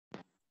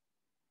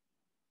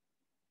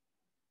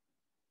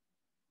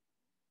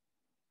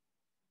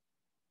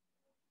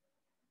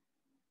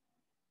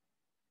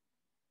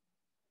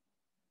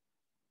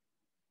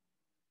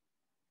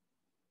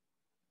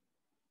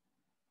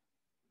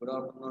Good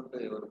afternoon to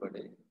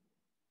everybody.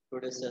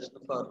 Today's session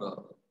for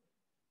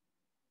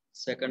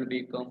second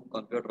Bcom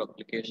Computer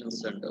Applications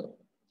and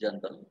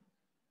General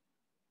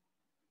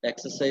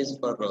exercise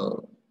for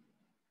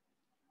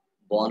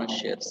bonus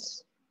shares.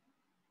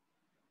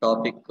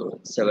 Topic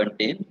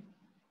 17.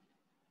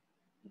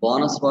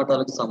 Bonus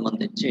వాటాలకు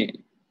సంబంధించి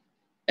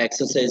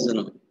exercise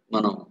ను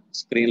మనం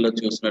screen లో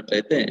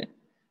చూసినట్లయితే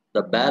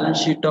the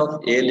balance sheet of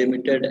A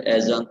Limited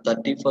as on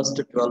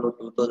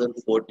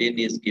 31st/12/2014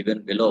 is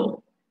given below.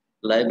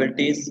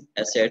 Liabilities,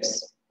 assets,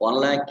 1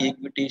 lakh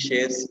equity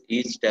shares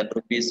each 10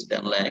 rupees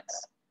 10 lakhs,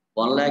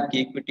 1 lakh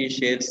equity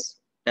shares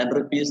 10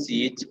 rupees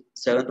each,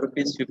 7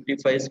 rupees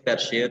 55 per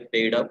share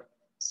paid up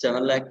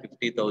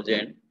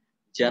 7,50,000,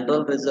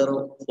 general reserve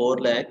 4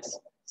 lakhs,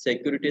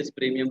 securities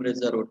premium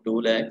reserve 2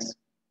 lakhs,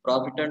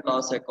 profit and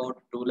loss account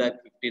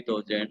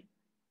 2,50,000,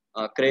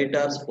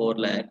 creditors 4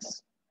 lakhs,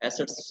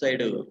 assets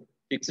side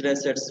fixed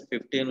assets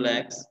 15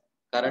 lakhs,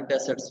 current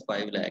assets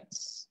 5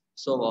 lakhs.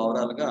 So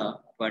overall ga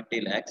 20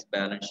 lakhs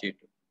balance sheet.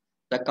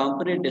 The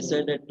company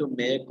decided to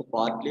make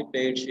partly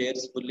paid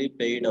shares fully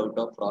paid out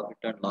of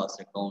profit and loss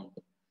account.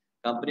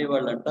 Company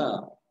వాళ్ళంట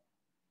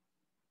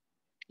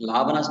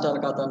లాభ నష్టాల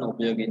ఖాతాను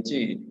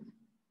ఉపయోగించి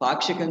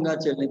పాక్షికంగా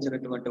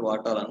చెల్లించినటువంటి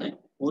వాటాలని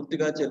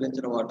పూర్తిగా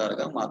చెల్లించిన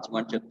వాటాలుగా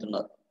మార్చమని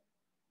చెప్తున్నారు.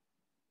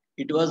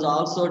 It was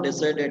also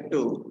decided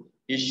to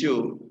issue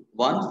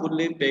one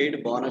fully paid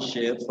bonus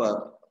share for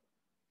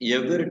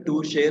every 2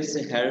 shares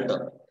held.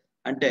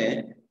 అంటే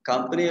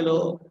కంపెనీలో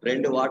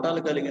 2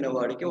 వాటాలు కలిగిన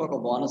వాడికి ఒక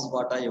బోనస్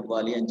వాటా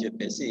ఇవ్వాలి అని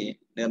చెప్పేసి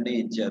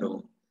నిర్ణయించారు.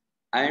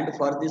 అండ్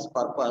ఫర్ దిస్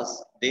పర్పస్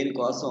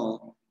దీనికోసం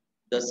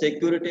the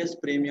securities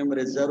premium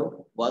reserve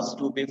was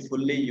to be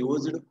fully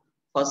used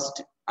first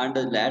and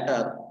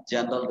later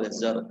general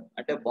reserve.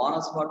 అంటే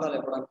బోనస్ వాటాలు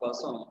ఇవ్వడం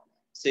కోసం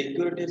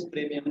సెక్యూరిటీస్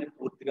ప్రీమియం ని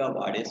పూర్తిగా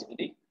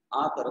వాడేసుకుని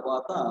ఆ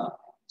తర్వాత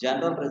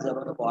జనరల్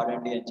రిజర్వ్ ను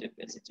వాడండి అని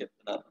చెప్పేసి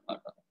చెప్తున్నారు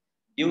అనమాట.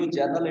 Give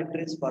general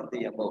entries for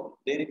the above.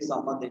 దీనికి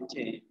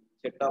సంబంధించి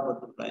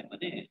చిట్టాబద్దులు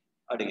రాయమని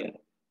అడిగారు.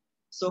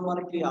 సో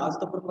మనకి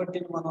ఆస్తి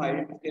ప్రాపర్టీని మనం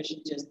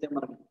ఐడెంటిఫికేషన్ చేస్తే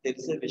మనకు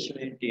తెలిసే విషయం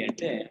ఏంటి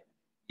అంటే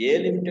ఏ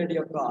లిమిటెడ్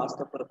యొక్క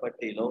ఆస్తి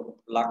ప్రాపర్టీలో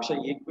 1,00,000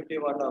 ఈక్విటీ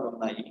వాటాలు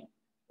ఉన్నాయి.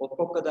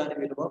 ఒక్కొక్క దాని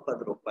విలువ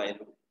 10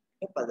 రూపాయలు.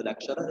 అంటే 10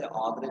 లక్షలు అది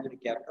ఆథరైజ్డ్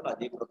క్యాపిటల్,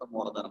 అధీకృత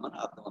మూలధనం అని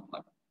అర్థం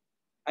అనమాట.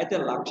 అయితే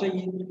 1,00,000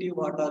 ఈక్విటీ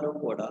వాటాలు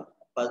కూడా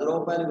 10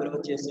 రూపాయలు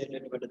విలువ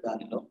చేసేటటువంటి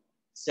దానిలో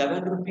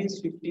 7 రూపీస్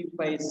 50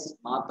 పైస్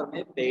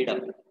మాత్రమే పెయిడ్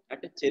అప్.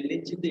 అంటే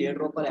చెల్లించింది 7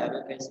 రూపాయల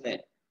 50 పైసలే.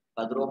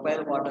 10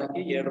 రూపాయల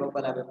వాటాకి 7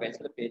 రూపాయల 50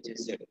 పైసలు పే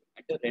చేశాడు.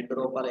 అంటే 2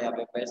 రూపాయల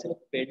 50 పైసలు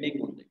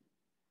పెండింగ్ ఉంది.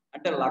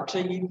 అంటే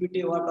 1,00,000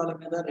 ఈక్విటీ వాటాల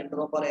మీద 2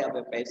 రూపాయల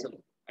 50 పైసలు.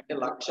 అంటే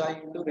 1,00,000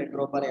 ఇంటూ 2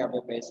 రూపాయల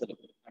 50 పైసలు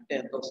అంటే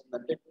ఎంత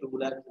వస్తుందంటే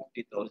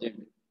 2,50,000,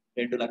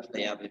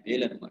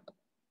 2,50,000 అనమాట.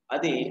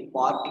 అది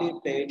partly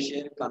paid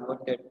share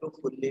converted to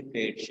fully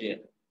paid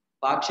share.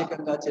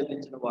 పాక్షికంగా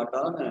చెల్లించిన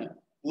వాటాలను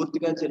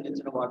పూర్తిగా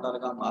చెల్లించిన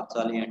వాటాలుగా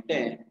మార్చాలి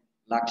అంటే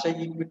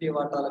 1,00,000 ఈక్విటీ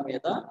వాటాల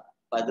మీద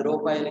 10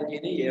 రూపాయలకి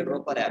 7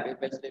 రూపాయల 50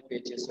 పైసలే పే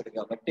చేశాడు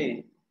కాబట్టి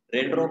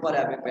 2 రూపాయల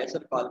 50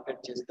 పైసలు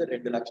కాల్కులేట్ చేస్తే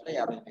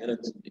 2,50,000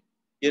 వచ్చింది.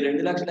 ఈ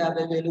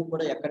 2,50,000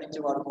 కూడా ఎక్కడి నుంచి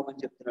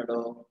వాడుకోమని చెప్తున్నాడు?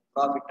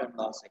 Profit and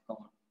loss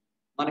account.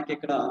 మనకి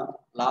ఇక్కడ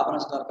లాభ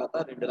నష్టాల ఖాతా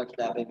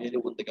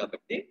 2,50,000 ఉంది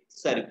కాబట్టి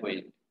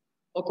సరిపోయింది.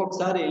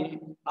 ఒక్కొక్కసారి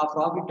ఆ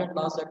profit and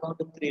loss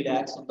account 3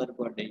 lakhs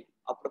ఉందనుకోండి,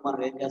 అప్పుడు మనం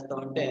ఏం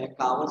చేస్తామంటే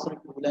కావాల్సిన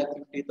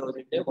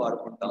 2,50,000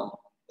 వాడుకుంటాం.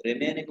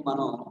 రిమైనింగ్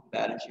మనం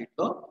బ్యాలెన్స్ షీట్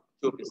లో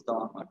చూపిస్తాం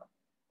అన్నమాట.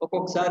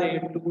 ఒక్కొక్కసారి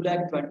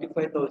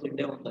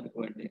 2,25,000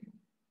 ఉందనుకోండి,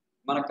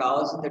 మనకు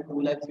కావాల్సింది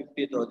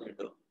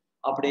 2,50,000.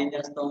 అప్పుడు ఏం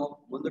చేస్తాం?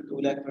 ముందు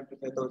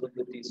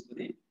 2,25,000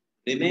 తీసుకుని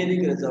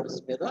రిమైనింగ్ రిజర్వ్స్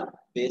మీద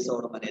బేస్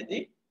అవడం అనేది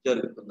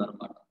జరుగుతుంది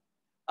అనమాట.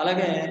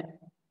 అలాగే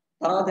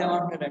తర్వాత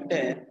ఏమంటాడంటే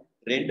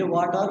 2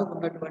 వాటాలు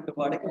ఉన్నటువంటి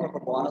వాడికి ఒక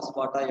బోనస్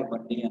వాటా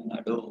ఇవ్వండి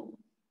అన్నాడు.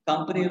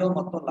 కంపెనీలో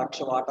మొత్తం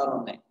 1,00,000 వాటాలు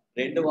ఉన్నాయి.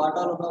 2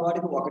 వాటాలు ఉన్న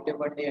వాడికి ఒకటి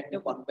ఇవ్వండి అంటే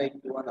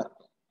 1/2 అని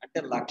అర్థం. అంటే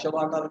 1,00,000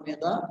 వాటాల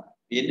మీద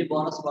ఎన్ని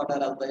బోనస్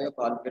వాటాలు వెళ్తాయో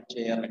కాల్కులేట్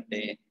చేయాలంటే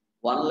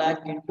 1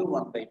 lakh into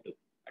 1/2.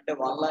 అంటే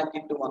 1 lakh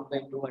into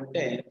 1/2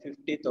 అంటే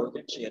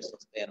 50,000 షేర్స్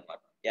వస్తాయి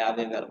అనమాట.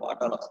 50,000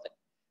 వాటాలు వస్తాయి.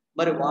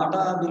 మరి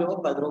వాటా విలువ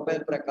 10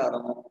 రూపాయల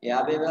ప్రకారం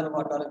 50,000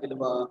 వాటాల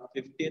విలువ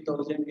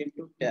 50,000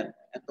 into 10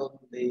 ఎంత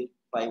అవుతుంది?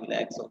 5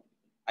 lakhs అవుతుంది.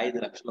 5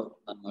 లక్షలు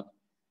అవుతుంది అనమాట.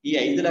 ఈ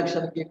 5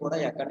 లక్షలకి కూడా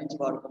ఎక్కడి నుంచి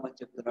వాడుకోమని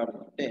చెప్తున్నాడు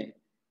అంటే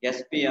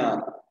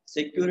SPR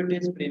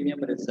securities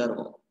premium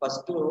reserve.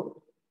 First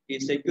ఈ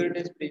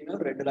సెక్యూరిటీస్ ప్రీమియం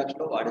 2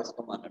 లక్షలు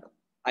వాడేసుకోమన్నాడు.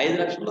 5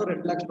 లక్షల్లో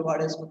 2 లక్షలు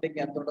వాడేసుకుంటే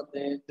ఎంత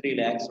ఉంటుంది? 3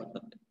 lakhs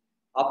ఉంటుంది.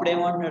 అప్పుడు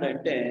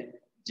ఏమంటున్నాడంటే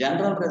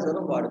జనరల్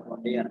రిజర్వ్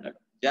వాడుకోండి అన్నాడు.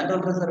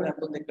 జనరల్ రిజర్వ్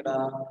ఎంత ఉంది? ఇక్కడ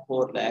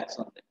 4 lakhs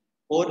ఉంది.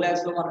 4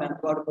 lakhs లో మనం ఎంత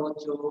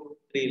వాడుకోవచ్చు?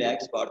 3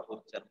 lakhs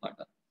వాడుకోవచ్చు అనమాట.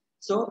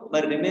 సో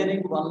మరి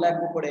రిమైనింగ్ 1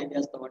 lakh కూడా ఏం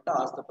చేస్తామంటే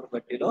ఆస్తి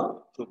ప్రాపర్టీలో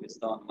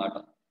చూపిస్తాం అనమాట.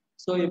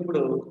 సో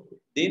ఇప్పుడు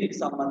దీనికి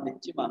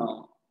సంబంధించి మనం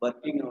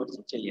వర్కింగ్ నోట్స్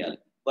చేయాలి.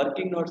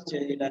 వర్కింగ్ నోట్స్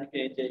చేయడానికి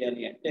ఏం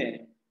చేయాలి అంటే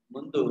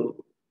ముందు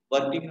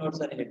వర్కింగ్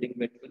నోట్స్ అని హెడ్డింగ్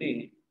పెట్టుకుని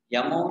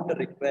అమౌంట్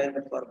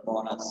రిక్వైర్మెంట్ ఫర్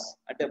బోనస్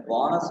అంటే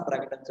బోనస్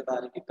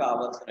ప్రకటించడానికి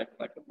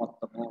కావాల్సినటువంటి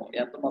మొత్తము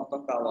ఎంత మొత్తం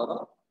కావాలో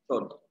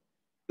చూద్దాం.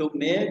 To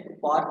make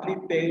partly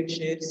paid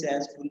shares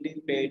as fully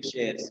paid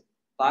shares.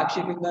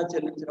 పాక్షికంగా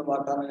చెల్లించిన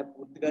వాటాలను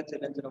పూర్తిగా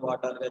చెల్లించిన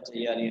వాటాలుగా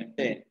చేయాలి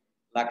అంటే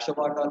 1,00,000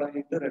 వాటాలు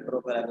into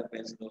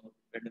 ₹2.50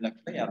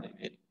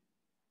 2,50,000.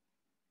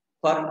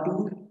 For 2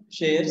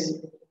 shares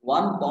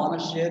 1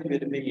 bonus share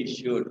will be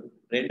issued.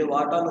 2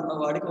 వాటాలు ఉన్న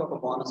వాడికి ఒక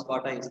బోనస్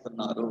వాటా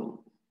ఇస్తున్నారు.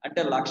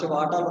 అంటే 1,00,000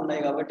 వాటాలు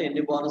ఉన్నాయి కాబట్టి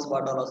ఎన్ని బోనస్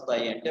వాటాలు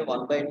వస్తాయి అంటే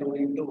 1/2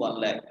 into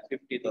 1,00,000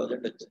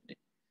 50,000 వచ్చింది.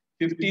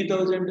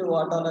 50,000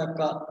 వాటాల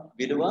యొక్క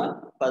విలువ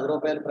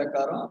 ₹10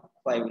 ప్రకారం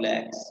 5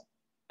 lakhs.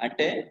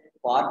 అంటే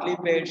పార్ట్లీ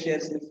పెయిడ్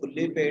షేర్స్ ని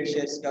ఫుల్లీ పెయిడ్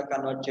షేర్స్ గా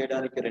కన్వర్ట్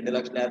చేయడానికి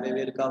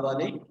 2,50,000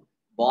 కావాలి.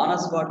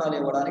 బోనస్ వాటాలు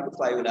ఇవ్వడానికి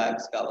 5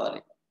 lakhs కావాలి.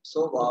 సో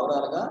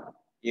ఓవరాల్ గా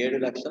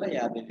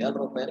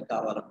 ₹7,50,000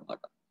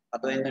 కావాలన్నమాట.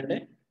 అర్థమైందండి?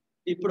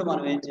 ఇప్పుడు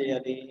మనం ఏం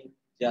చేయాలి?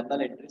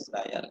 జర్నల్ ఎంట్రీస్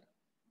రాయాలి.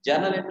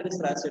 జర్నల్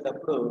ఎంట్రీస్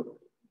రాసేటప్పుడు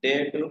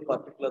date,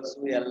 particulars,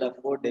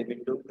 LF,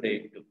 debit,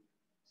 credit.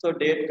 So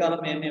date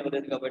కాలం ఏమీ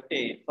ఇవ్వలేదు కాబట్టి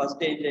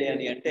ఫస్ట్ ఏం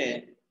చేయాలి అంటే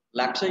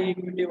 1,00,000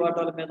 ఈక్విటీ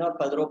వాటాల మీద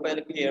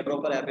 ₹10కి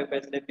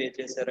 ₹7.50 పే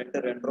చేశారంటే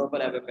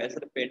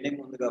 ₹2.50 పెండింగ్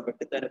ఉంది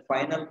కాబట్టి దాని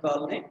ఫైనల్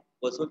కాల్ ని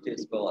వసూలు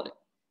చేసుకోవాలి.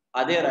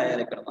 అదే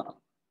రాయాలి ఇక్కడ మనం.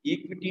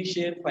 Equity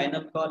share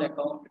final call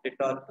account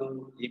debtor to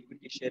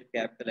equity share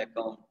capital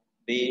account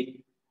being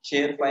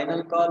share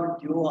final call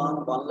due on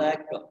 1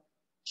 lakh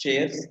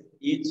shares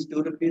each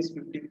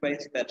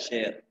 ₹2.50 per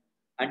share.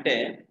 అంటే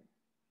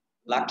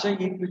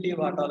 1,00,000 ఈక్విటీ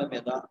వాటాల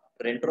మీద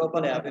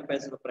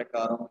 ₹2.50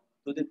 ప్రకారం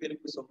తుది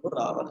పిలుపు సొమ్ము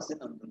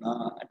రావాల్సినందున,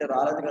 అంటే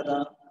రాలేదు కదా,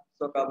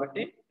 సో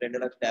కాబట్టి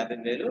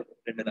 2,50,000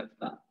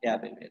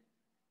 2,50,000.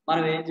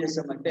 మనం ఏం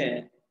చేసామంటే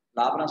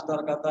లాభ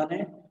నష్టాల ఖాతాని,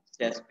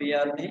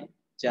 ఎస్పీఆర్ ని,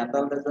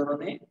 జనరల్ రిజర్వ్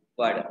ని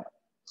వాడాం.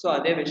 సో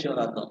అదే విషయం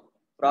రాద్దాం.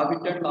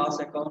 Profit and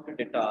loss account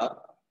debtor,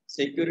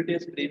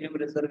 securities premium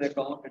reserve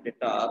account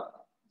debtor,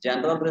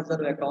 general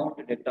reserve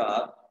account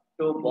debtor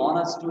to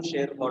bonus to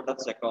share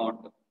holders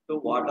account to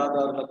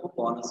వాటాదారులకు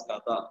బోనస్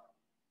ఖాతా.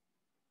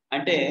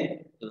 అంటే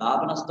లాభ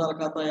నష్టాల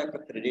ఖాతా యొక్క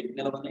క్రెడిట్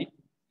నిల్వని,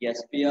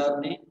 ఎస్పీఆర్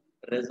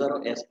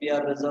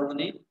రిజర్వ్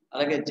ని,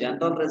 అలాగే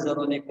జనరల్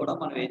రిజర్వ్ ని కూడా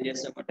మనం ఏం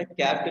చేసామంటే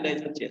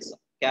క్యాపిటలైజ్ చేసాం.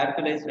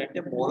 క్యాపిటలైజ్డ్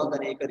అంటే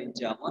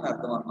మూలధనీకరించాము అని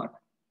అర్థం అనమాట.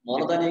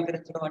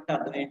 మూలధనీకరించడం అంటే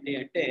అర్థం ఏంటి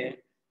అంటే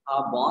ఆ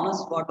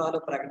బోనస్ వాటాలు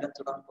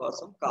ప్రకటించడం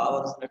కోసం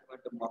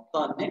కావలసినటువంటి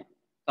మొత్తాన్ని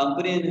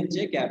కంపెనీ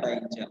నుంచే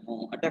కేటాయించాము.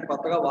 అంటే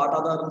కొత్తగా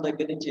వాటాదారుల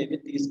దగ్గర నుంచి ఏమీ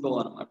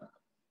తీసుకోవన్నమాట.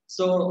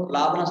 సో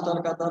లాభ నష్టాల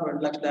ఖాతా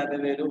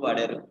 2,50,000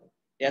 వాడారు.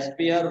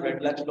 ఎస్పీఆర్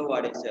 2,00,000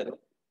 వాడేశారు.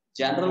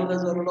 జనరల్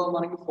రిజర్వ్ లో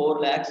మనకి 4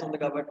 lakhs ఉంది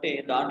కాబట్టి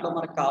దాంట్లో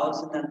మనకు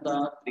కావాల్సింది ఎంత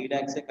 3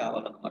 lakhs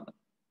కావాలన్నమాట.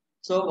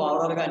 సో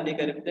ఓవరాల్ గా అన్ని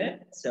కలిపితే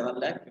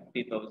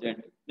 7,50,000.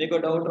 మీకు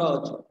డౌట్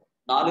రావచ్చు,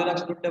 4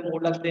 లక్షలు ఉంటే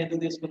 3 లక్షలు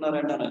ఎందుకు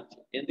తీసుకున్నారండి అనొచ్చు.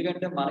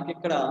 ఎందుకంటే మనకి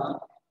ఇక్కడ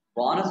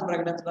బోనస్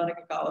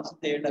ప్రకటించడానికి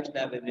కావాల్సింది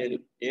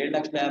 7,50,000.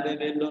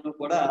 7,50,000లోనూ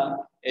కూడా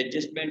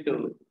అడ్జస్ట్మెంట్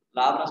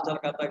లాభ నష్టాల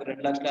ఖాతాకి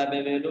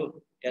 2,50,000,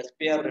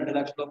 ఎస్పీఆర్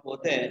 2,00,000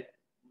 పోతే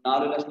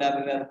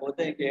 4,50,000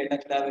 పోతే ఇంక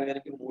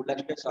 7,50,000కి 3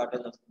 లక్షలే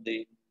షార్టేజ్ వస్తుంది.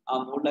 ఆ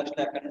 3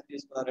 లక్షలు ఎక్కడి నుంచి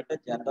తీసుకున్నారంటే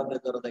జనరల్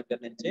రిజర్వ్ దగ్గర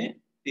నుంచి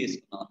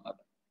తీసుకున్నాం అన్నమాట.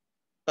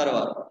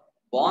 తర్వాత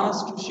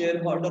bonus to share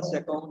holders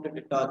account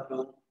debtor to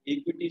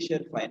equity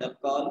share final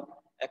call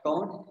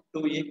account to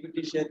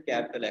equity share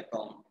capital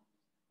account.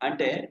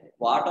 అంటే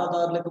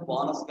వాటాదారులకు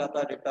బోనస్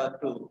ఖాతా డెటార్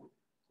టు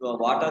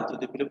వాటా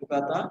తుది పిలుపు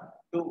ఖాతా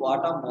టు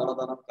వాటా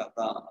మూలధనం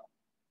ఖాతా.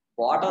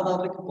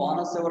 వాటాదారులకు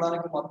బోనస్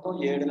ఇవ్వడానికి మొత్తం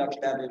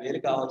 7,50,000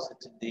 కావాల్సి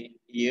వచ్చింది.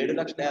 ఈ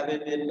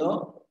 7,50,000లో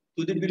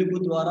తుది పిలుపు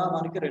ద్వారా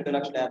మనకి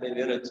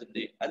 2,50,000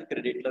 వచ్చింది. అది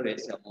క్రెడిట్ లో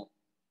వేసాము.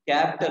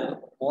 క్యాపిటల్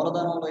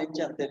మూలధనంలో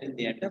నుంచి ఎంత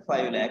వెళ్ళింది అంటే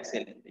 5 lakhs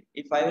వెళ్ళింది.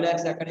 ఈ 5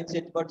 lakhs ఎక్కడి నుంచి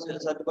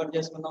సర్దుబాటు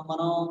చేసుకున్నాం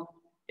మనం?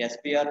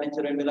 ఎస్పీఆర్ నుంచి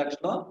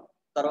 2,00,000,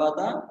 తర్వాత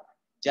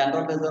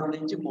జనరల్ రిజర్వ్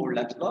నుంచి 3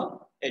 లక్షలు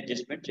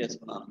అడ్జస్ట్మెంట్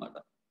చేసుకున్నాం అనమాట.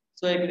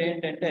 సో ఇక్కడ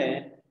ఏంటంటే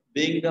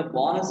being the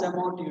bonus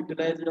amount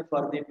utilized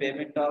for the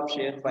payment of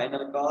share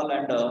final call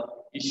and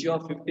issue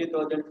of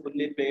 50,000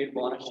 fully paid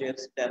bonus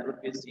shares 10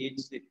 rupees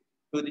each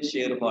to the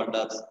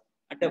shareholders.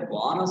 అంటే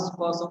బోనస్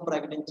కోసం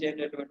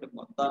ప్రకటించేటటువంటి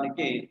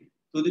మొత్తానికి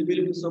తుది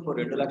పిలుపు సొమ్ము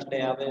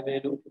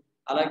 2,50,000,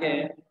 అలాగే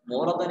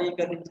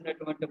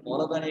మూలధనీకరించినటువంటి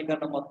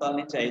మూలధనీకరణ మొత్తాల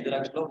నుంచి 5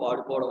 లక్షలు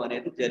వాడుకోవడం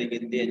అనేది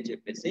జరిగింది అని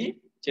చెప్పేసి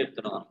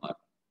చెప్తున్నాం అనమాట.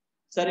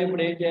 సరే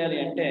ఇప్పుడు ఏం చేయాలి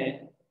అంటే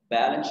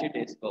బ్యాలెన్స్ షీట్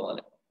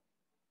వేసుకోవాలి.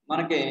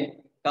 మనకి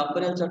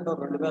కంపెనీల చట్టం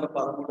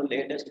 2013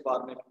 లేటెస్ట్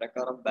ఫార్మేట్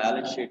ప్రకారం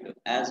balance sheet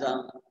as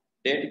on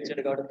date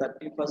ఇచ్చాడు కాబట్టి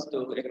 31st,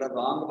 ఇక్కడ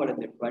రాంగ్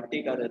పడింది 20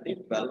 కాదు, అది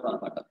 12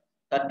 అనమాట.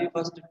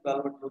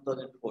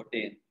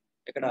 31/12/2014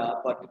 ఇక్కడ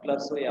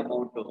పర్టికులర్స్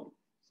అమౌంట్.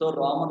 సో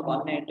రోమన్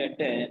 1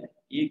 ఏంటంటే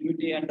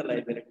ఈక్విటీ అండ్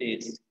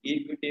లైబిలిటీస్,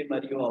 ఈక్విటీ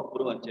మరియు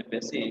అప్పులు అని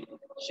చెప్పేసి,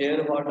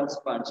 share holders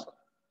funds,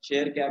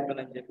 share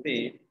capital అని చెప్పి,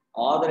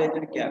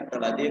 ఆథరైజ్డ్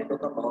క్యాపిటల్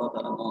అధీకృత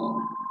మూలధనము.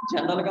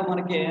 జనరల్ గా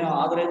మనకి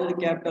ఆథరైజ్డ్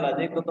క్యాపిటల్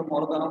అధీకృత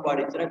మూలధనం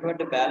వాడు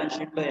ఇచ్చినటువంటి బ్యాలెన్స్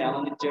షీట్ లో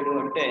ఏమని ఇచ్చాడు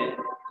అంటే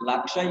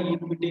 1,00,000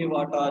 ఈక్విటీ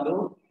వాటాలు,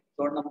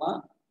 చూడమ్మా,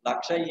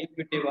 1,00,000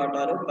 ఈక్విటీ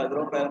వాటాలు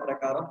 ₹10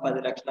 ప్రకారం 10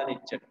 లక్షలు అని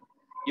ఇచ్చాడు.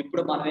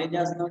 ఇప్పుడు మనం ఏం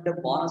చేస్తున్నాం అంటే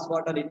బోనస్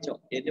వాటాలు ఇచ్చాం.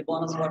 ఎన్ని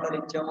బోనస్ వాటాలు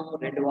ఇచ్చాము?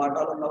 2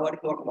 వాటాలు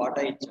ఉన్నవాడికి 1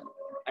 వాటా ఇచ్చాం.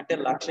 అంటే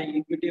 1,00,000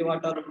 ఈక్విటీ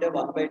వాటాలు ఉంటే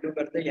 1/2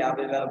 పెడితే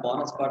 50,000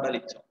 బోనస్ వాటాలు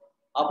ఇచ్చాం.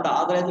 అప్పుడు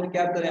ఆథరైజ్డ్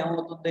క్యాపిటల్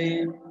ఏమవుతుంది?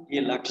 ఈ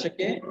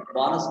లక్షకే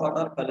బోనస్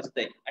వాటాలు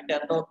కలుస్తాయి. అంటే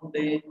ఎంత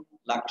అవుతుంది?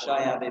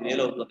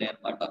 1,50,000 అవుతుంది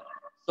అన్నమాట.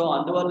 సో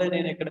అందువల్లే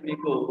నేను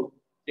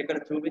ఇక్కడ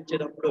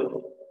చూపించేటప్పుడు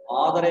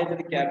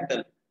ఆథరైజ్డ్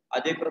క్యాపిటల్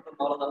అధీకృత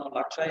మూలధనం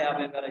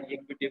 1,50,000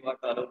 ఈక్విటీ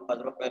వాటాలు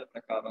రూ. 10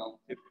 ప్రకారం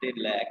 15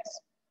 lakhs.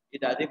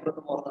 ఇది అధీకృత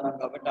మూలధనం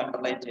కాబట్టి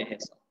అండర్లైన్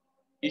చేసేసాం.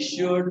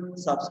 Issued,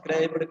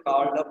 subscribed,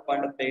 called up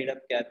and paid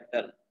up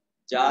capital,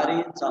 జారీ,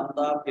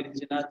 చందా,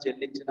 పిలిచిన,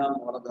 చెల్లించిన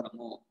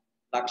మూలధనము.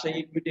 1,00,000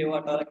 ఈక్విటీ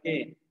వాటాలకి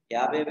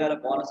 50,000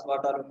 బోనస్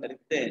వాటాలు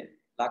కలిపితే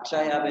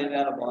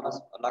 1,50,000 బోనస్,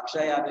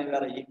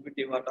 1,50,000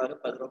 ఈక్విటీ వాటాలు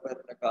రూ.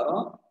 10 ప్రకారం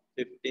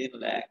 15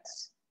 lakhs.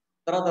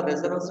 తర్వాత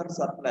రిజర్వ్స్ అండ్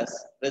సర్ప్లస్,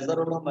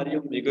 రిజర్వ్లు మరియు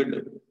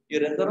మిగుళ్ళు. ఈ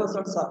రిజర్వ్స్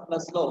అండ్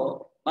సర్ప్లస్ లో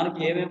మనకి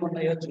ఏమేమి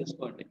ఉన్నాయో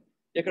చూసుకోండి.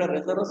 ఇక్కడ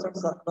రిజర్వ్స్ అండ్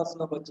సర్ప్లస్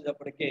లోకి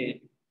వచ్చేటప్పటికి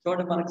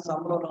చూడండి, మనకి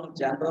సంబరంలో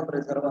జనరల్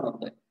రిజర్వ్ అని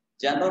ఉంది.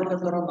 జనరల్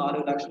రిజర్వ్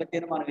 4 లక్షలకి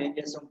మనం ఏం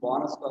చేసాం?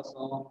 బోనస్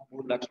కోసం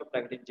 3 లక్షలు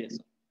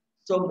ప్రకటించేసాం.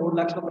 సో 3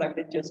 లక్షలు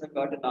ప్రకటించేసాం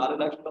కాబట్టి 4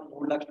 లక్షలు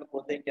 3 లక్షలు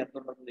పోతే ఇంకెంత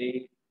ఉంటుంది?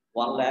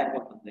 1 lakh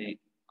ఉంటుంది.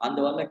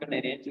 అందువల్ల ఇక్కడ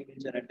నేను ఏం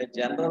చూపించానంటే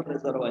జనరల్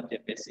రిజర్వ్ అని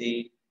చెప్పేసి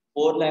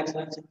 4 lakhs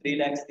నుంచి 3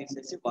 lakhs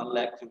తీసేసి 1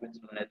 lakh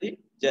చూపించడం అనేది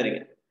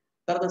జరిగింది.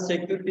 తర్వాత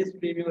సెక్యూరిటీస్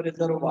ప్రీమియం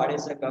రిజర్వ్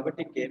వాడేసాం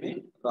కాబట్టి ఇంకేమీ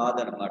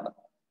రాదనమాట.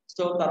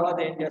 సో తర్వాత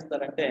ఏం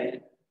చేస్తారంటే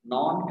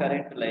నాన్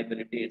కరెంట్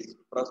లైబిలిటీస్,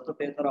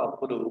 ప్రస్తుతేతర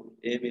అప్పులు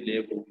ఏమీ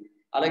లేవు.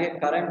 అలాగే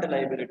కరెంట్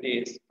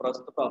లైబిలిటీస్,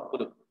 ప్రస్తుత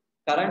అప్పులు.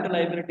 కరెంట్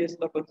లైబిలిటీస్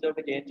లోకి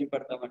వచ్చేటప్పటికి ఏం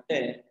చూపెడతామంటే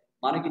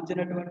మనకి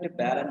ఇచ్చినటువంటి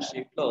బ్యాలెన్స్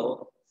షీట్ లో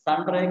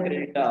సన్డ్రై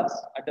క్రెడిటార్స్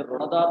అంటే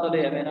రుణదాతలు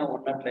ఏమైనా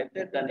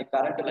ఉన్నట్లయితే దాన్ని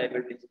కరెంట్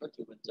లైబిలిటీస్ లో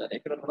చూపించాలి.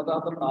 ఇక్కడ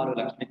రుణదాతలు 4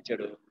 లక్షలు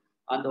ఇచ్చాడు.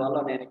 అందువల్ల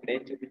నేను ఇక్కడ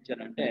ఏం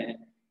చూపించానంటే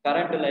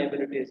కరెంట్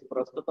లైబిలిటీస్,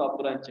 ప్రస్తుత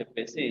అప్పులు అని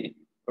చెప్పేసి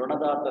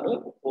రుణదాతలు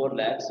 4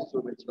 lakhs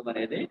చూపించడం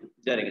అనేది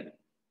జరిగింది.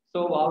 సో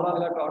ఓవరాల్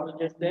గా టోటల్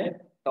చేస్తే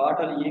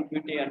టోటల్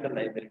ఈక్విటీ అండ్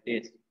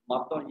లైబిలిటీస్,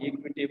 మొత్తం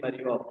ఈక్విటీ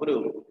మరియు అప్పులు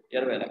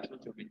 20 లక్షలు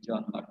చూపించాం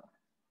అన్నమాట.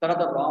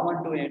 తర్వాత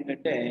రామన్ 2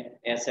 ఏంటంటే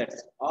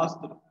అసెట్స్,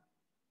 ఆస్తులు.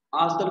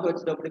 ఆస్తులకు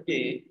వచ్చేటప్పటికి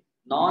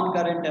non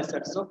current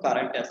assets,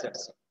 current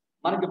assets.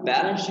 మనకి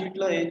బ్యాలెన్స్ షీట్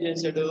లో ఏం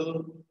చేశాడు?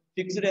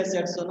 ఫిక్స్డ్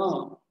అసెట్స్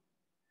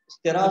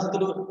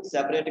స్థిరాస్తులు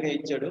సెపరేట్ గా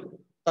ఇచ్చాడు.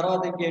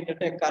 తర్వాత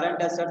ఇంకేంటంటే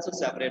కరెంట్ అసెట్స్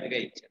సెపరేట్ గా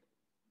ఇచ్చాడు.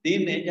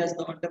 దీన్ని ఏం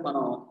చేస్తామంటే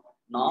మనం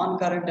నాన్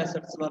కరెంట్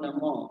అసెట్స్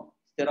లోనేమో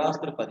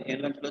స్థిరాస్తులు 15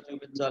 లక్షలు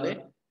చూపించాలి.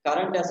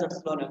 Current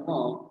assets లోనేమో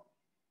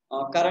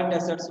current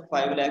assets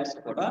 5 lakhs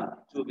కూడా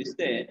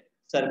చూపిస్తే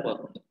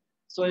సరిపోతుంది.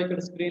 సో ఇక్కడ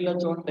స్క్రీన్ లో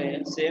చూడండి,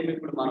 సేమ్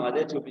ఇప్పుడు మనం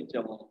అదే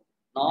చూపించాము.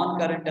 నాన్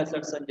కరెంట్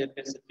అసెట్స్ అని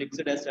చెప్పేసి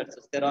ఫిక్స్డ్ అసెట్స్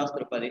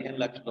స్థిరాస్తులు 15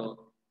 లక్షలు,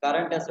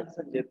 కరెంట్ అసెట్స్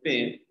అని చెప్పి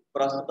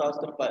ప్రస్తుత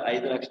ఆస్తులు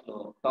 5 లక్షలు,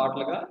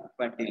 టోటల్ గా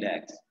 20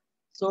 lakhs.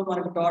 సో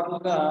మనకి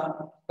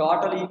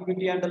total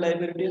equity and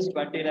liabilities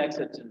 20 lakhs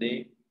వచ్చింది,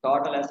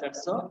 టోటల్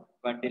అసెట్స్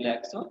 20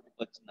 lakhs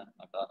వచ్చింది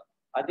అనమాట.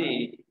 అది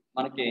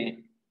మనకి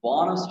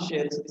బోనస్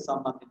షేర్స్ కి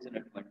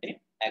సంబంధించినటువంటి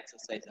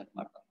ఎక్సర్సైజ్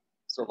అన్నమాట.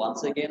 So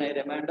once again I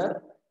reminder,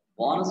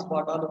 bonus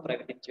వాటాలు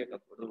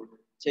ప్రకటించేటప్పుడు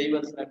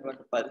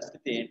చేయవలసినటువంటి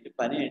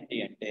పని ఏంటి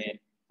అంటే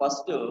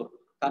first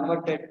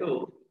converted to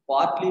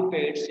partly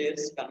paid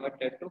shares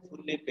converted to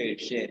fully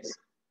paid shares.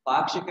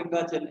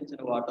 పాక్షికంగా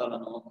చెల్లించిన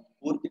వాటాలను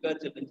పూర్తిగా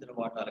చెల్లించిన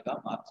వాటాలుగా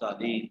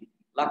మార్చాలి.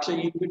 1,00,000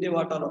 ఈక్విటీ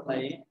వాటాలు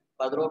ఉన్నాయి,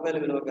 ₹10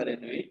 విలువ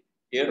కలిగినవి,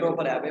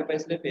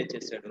 ₹7.50 పే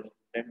చేశాడు,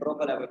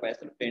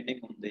 ₹2.50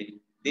 పెండింగ్ ఉంది.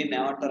 దీన్ని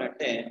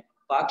ఏమంటారంటే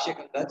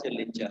పాక్షికంగా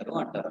చెల్లించారు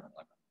అంటారు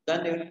అనమాట.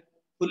 దాన్ని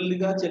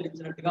ఫుల్గా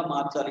చెల్లించినట్టుగా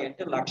మార్చాలి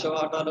అంటే 1,00,000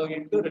 వాటాలు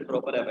ఇంటూ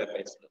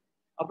 ₹2.50,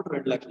 అప్పుడు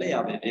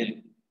 2,50,000.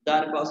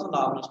 దానికోసం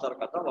లాభ నష్టాల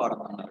కథ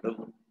వాడమన్నాడు.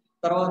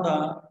 తర్వాత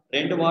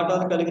 2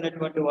 వాటాలు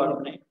కలిగినటువంటి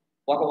వాడిని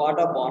ఒక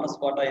వాటా బోనస్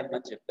వాటా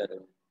ఇమ్మని చెప్పారు.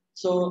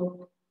 సో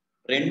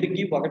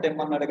 2కి 1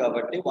 ఇమ్మన్నాడు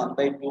కాబట్టి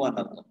 1/2 అని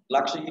అర్థం.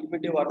 1,00,000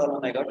 ఈక్విటీ వాటాలు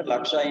ఉన్నాయి కాబట్టి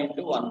 1,00,000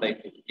 ఇంటూ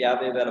 1/2,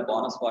 50,000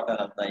 బోనస్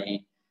వాటాలు అవుతాయి.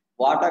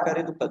 వాటా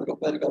ఖరీదు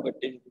 ₹10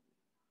 కాబట్టి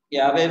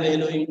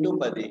 50,000 ఇంటూ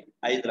 10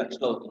 5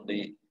 లక్షలు అవుతుంది.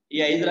 ఈ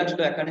 5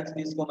 లక్షలు ఎక్కడి నుంచి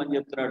తీసుకోమని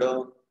చెప్తున్నాడు?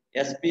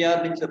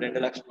 ఎస్పీఆర్ నుంచి 2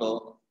 లక్షలు,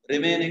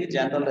 రిమైనింగ్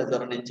జనరల్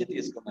రిజర్వ్ నుంచి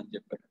తీసుకోమని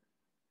చెప్పాడు.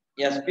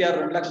 ఎస్పీఆర్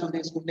 2 లక్షలు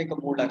తీసుకుంటే ఇంకా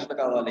 3 లక్షలు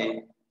కావాలి.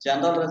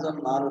 జనరల్ రిజర్వ్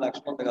 4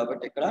 లక్షలు ఉంది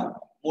కాబట్టి ఇక్కడ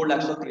 3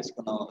 లక్షలు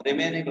తీసుకున్నాం.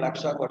 రిమైనింగ్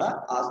 1,00,000 కూడా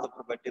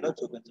ఆస్తుల బట్టిలో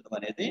చూపించడం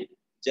అనేది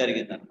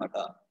జరిగింది అనమాట.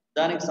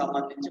 దానికి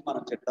సంబంధించి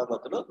మనం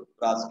చిట్టాబద్దులు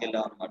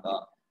రాసుకెళ్ళాం అనమాట.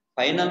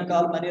 ఫైనల్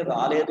కాల్ మనీ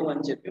రాలేదు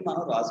అని చెప్పి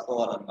మనం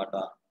రాసుకోవాలన్నమాట.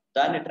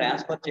 దాన్ని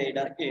ట్రాన్స్ఫర్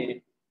చేయడానికి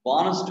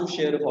బోనస్ టు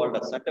షేర్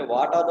హోల్డర్స్ అంటే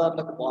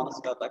వాటాదారులకు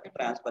బోనస్ ఖాతాకి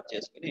ట్రాన్స్ఫర్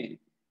చేసుకుని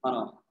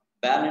మనం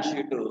బ్యాలెన్స్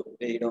షీట్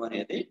వేయడం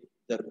అనేది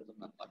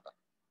జరుగుతుంది అనమాట.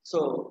 సో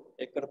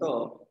ఇక్కడతో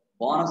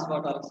బోనస్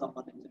వాటాలకు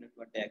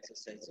సంబంధించినటువంటి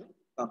ఎక్సర్సైజ్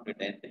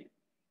కంప్లీట్ అయింది.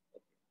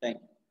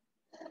 Thank you.